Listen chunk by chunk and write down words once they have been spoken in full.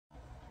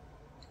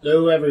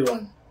Hello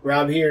everyone,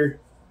 Rob here.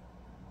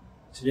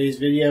 Today's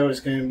video is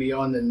going to be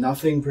on the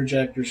Nothing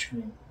projector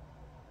screen.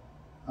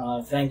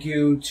 Thank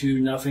you to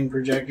Nothing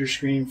projector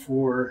screen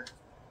for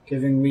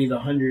giving me the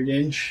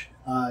 100-inch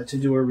to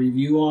do a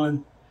review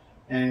on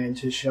and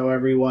to show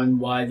everyone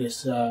why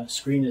this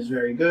screen is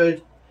very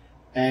good,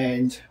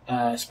 and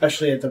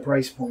especially at the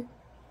price point.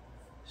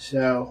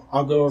 So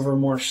I'll go over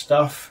more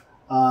stuff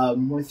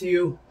with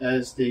you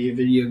as the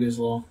video goes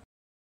along.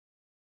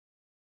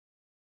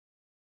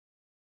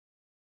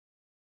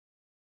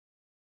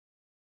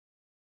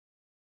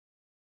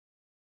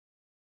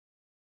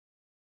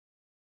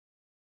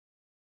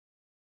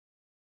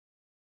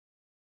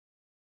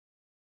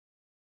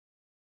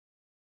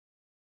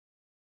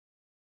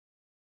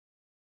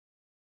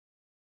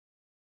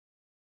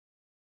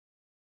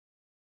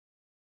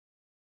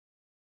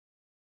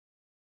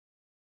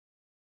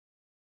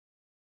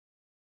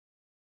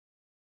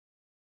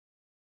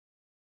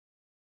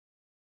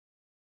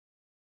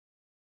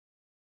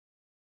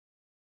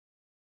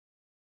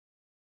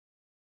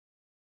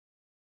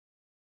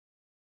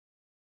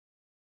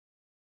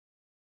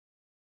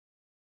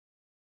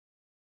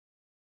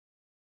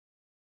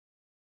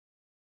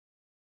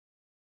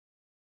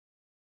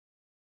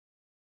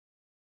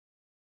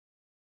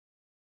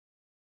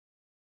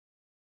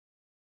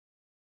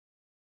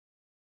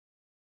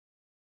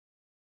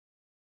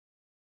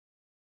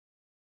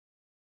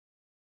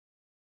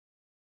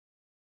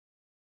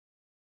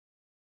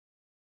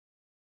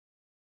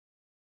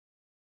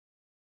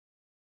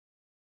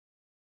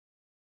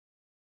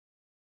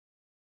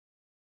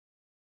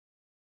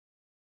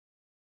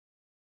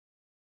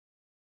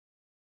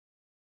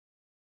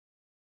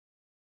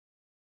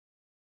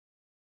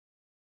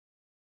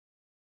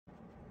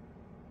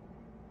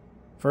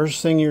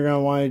 First thing you're going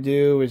to want to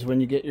do is when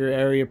you get your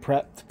area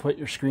prepped to put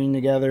your screen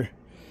together,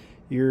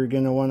 you're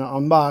going to want to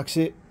unbox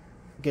it,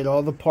 get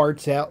all the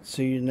parts out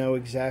so you know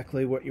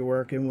exactly what you're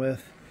working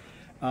with.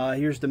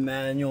 Here's the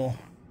manual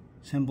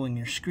assembling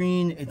your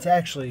screen. It's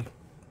actually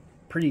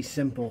pretty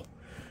simple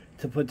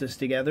to put this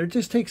together. It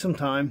just takes some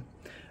time.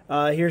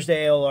 Here's the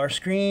ALR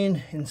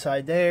screen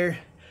inside there.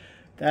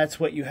 That's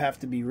what you have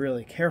to be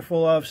really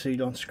careful of so you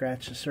don't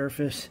scratch the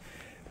surface,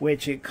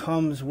 which it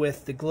comes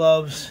with the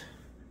gloves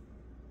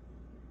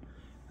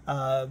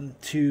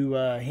to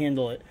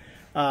handle it.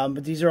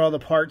 But these are all the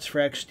parts for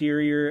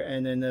exterior,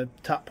 and then the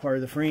top part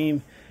of the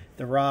frame,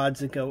 the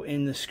rods that go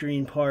in the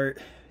screen part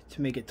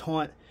to make it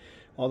taut.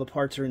 All the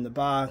parts are in the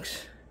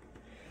box.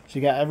 So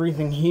you got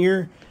everything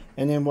here,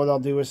 and then what I'll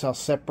do is I'll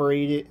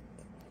separate it,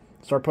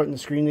 start putting the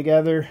screen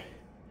together,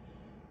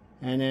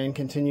 and then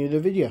continue the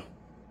video.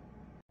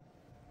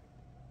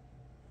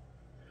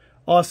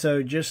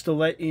 Also, just to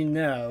let you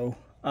know,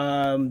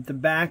 the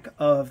back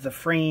of the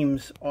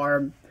frames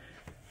are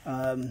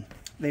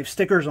they have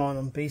stickers on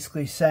them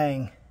basically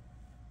saying,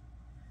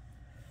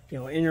 you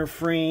know, inner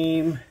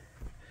frame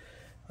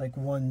like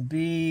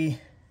 1B,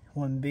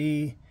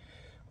 1B,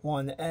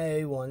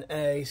 1A,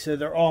 1A, so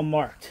they're all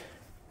marked,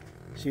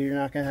 so you're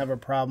not going to have a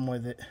problem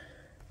with it.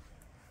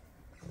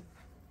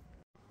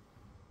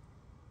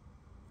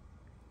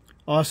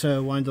 Also, I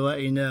wanted to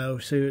let you know,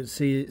 so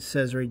see it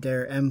says right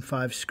there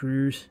M5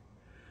 screws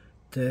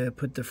to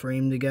put the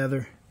frame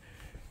together.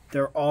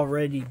 They're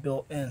already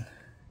built in.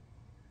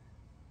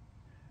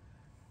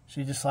 So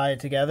you just slide it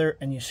together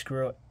and you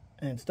screw it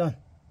and it's done.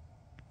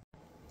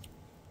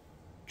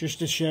 Just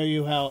to show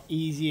you how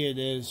easy it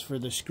is for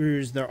the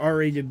screws, they're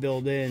already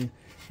built in,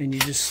 and you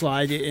just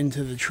slide it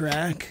into the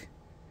track.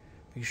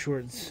 Make sure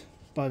it's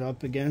butt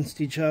up against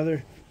each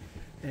other,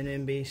 and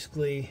then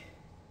basically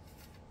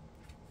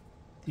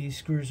these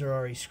screws are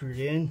already screwed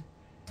in.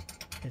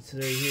 It's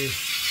right here.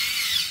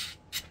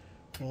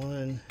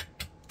 1,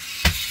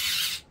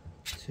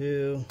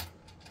 2.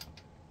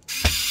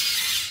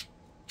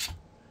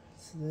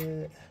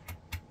 It.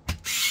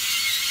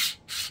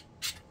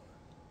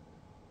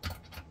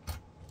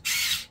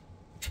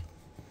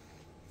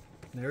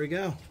 There we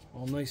go,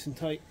 all nice and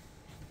tight.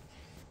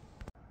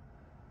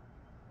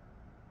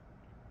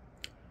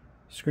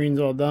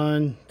 Screen's all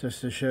done. Just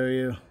to show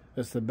you,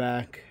 that's the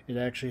back. It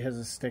actually has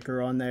a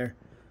sticker on there.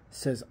 It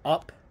says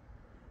up,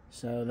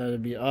 so that'll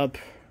be up.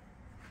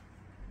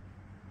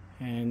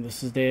 And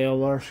this is the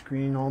ALR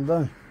screen all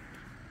done.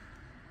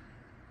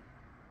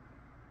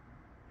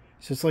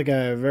 So it's like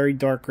a very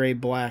dark gray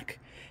black.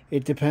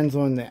 It depends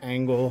on the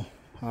angle.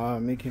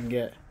 It can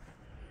get,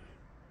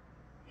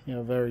 you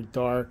know, very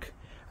dark.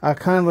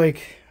 Kind of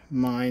like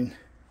mine.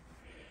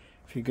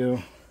 If you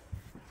go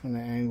on the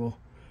angle,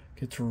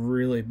 it gets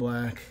really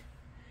black.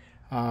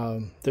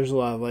 There's a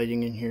lot of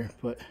lighting in here,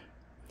 but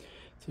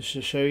just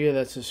to show you,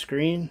 that's the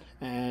screen,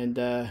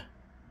 and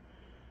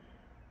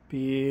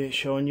be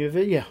showing you a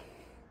video.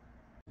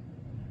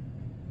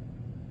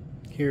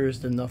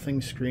 Here's the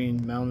Nothing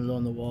screen mounted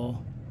on the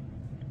wall.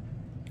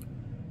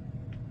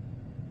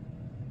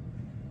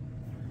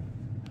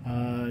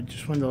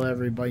 Just wanted to let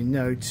everybody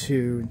know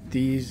too,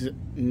 these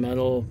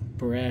metal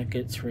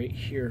brackets right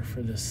here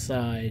for the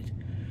side,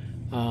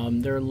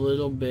 they're a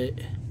little bit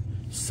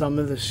some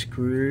of the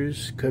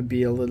screws could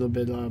be a little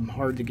bit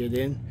hard to get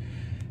in,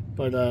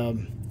 but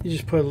you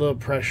just put a little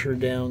pressure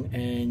down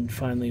and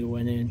finally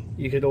went in.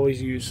 You could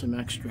always use some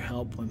extra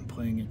help when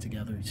putting it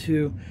together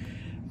too.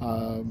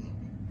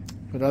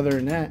 But other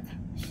than that,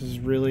 this is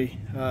really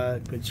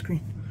a good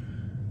screen.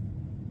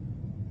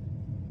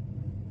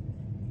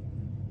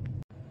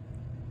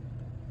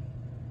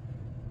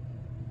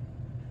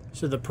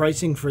 So the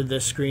pricing for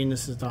this screen,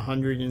 this is the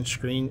 100-inch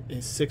screen,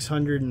 is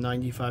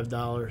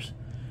 $695.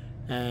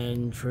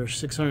 And for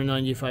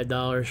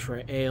 $695 for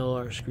an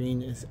ALR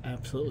screen is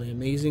absolutely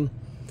amazing.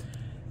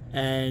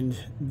 And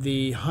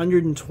the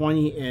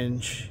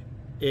 120-inch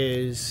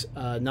is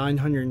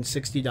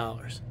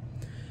 $960.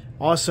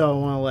 Also, I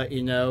want to let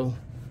you know,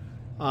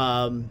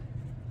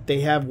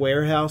 they have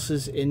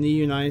warehouses in the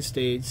United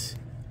States,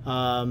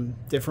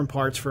 different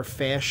parts for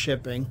fast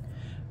shipping,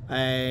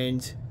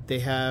 and they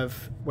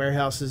have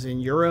warehouses in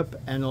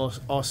Europe and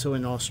also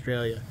in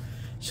Australia.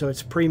 So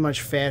it's pretty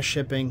much fast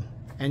shipping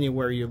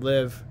anywhere you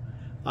live.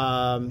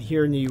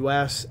 Here in the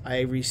US, I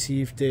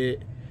received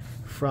it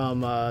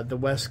from the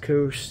West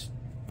Coast,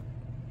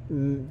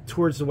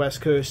 towards the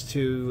West Coast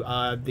to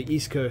the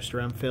East Coast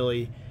around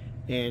Philly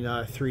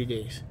in 3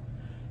 days.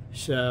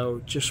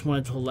 So just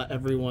wanted to let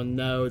everyone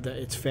know that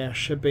it's fast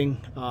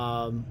shipping,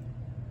 and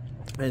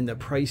the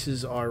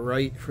prices are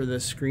right for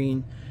this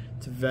screen.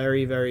 It's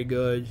very, very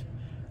good.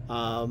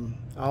 I'll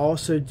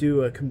also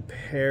do a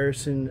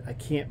comparison. I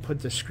can't put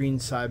the screen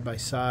side by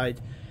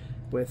side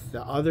with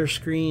the other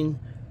screen,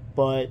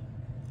 but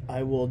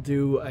I will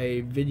do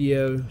a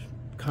video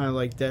kind of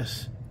like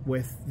this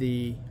with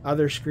the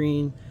other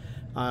screen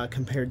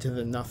compared to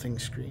the nothing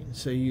screen,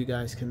 so you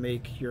guys can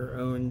make your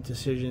own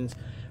decisions.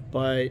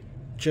 But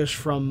just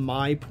from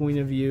my point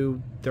of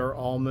view, they're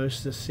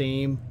almost the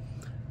same.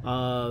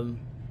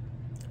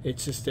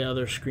 It's just the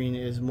other screen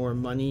is more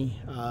money,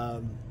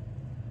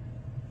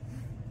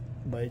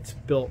 but it's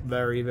built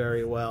very,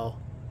 very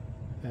well.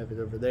 I have it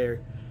over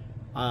there.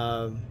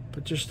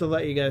 But just to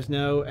let you guys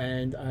know,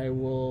 and I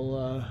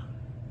will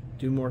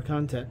do more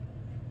content.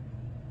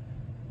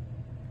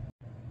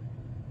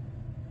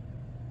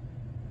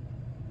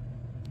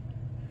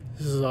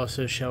 This is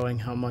also showing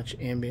how much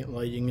ambient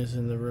lighting is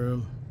in the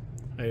room.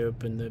 I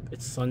opened the,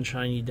 it's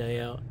sunshiny day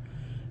out.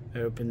 I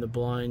opened the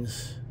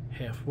blinds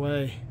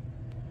halfway,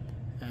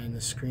 and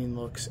the screen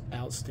looks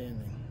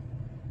outstanding.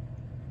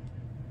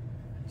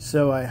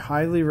 So I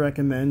highly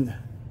recommend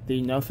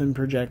the Nothing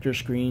projector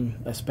screen,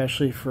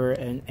 especially for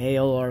an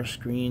ALR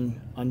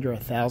screen under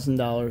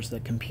 $1,000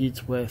 that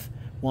competes with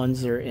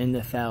ones that are in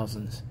the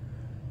thousands.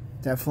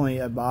 Definitely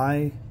a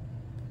buy,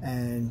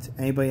 and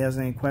anybody has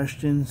any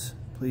questions,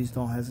 please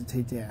don't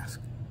hesitate to ask.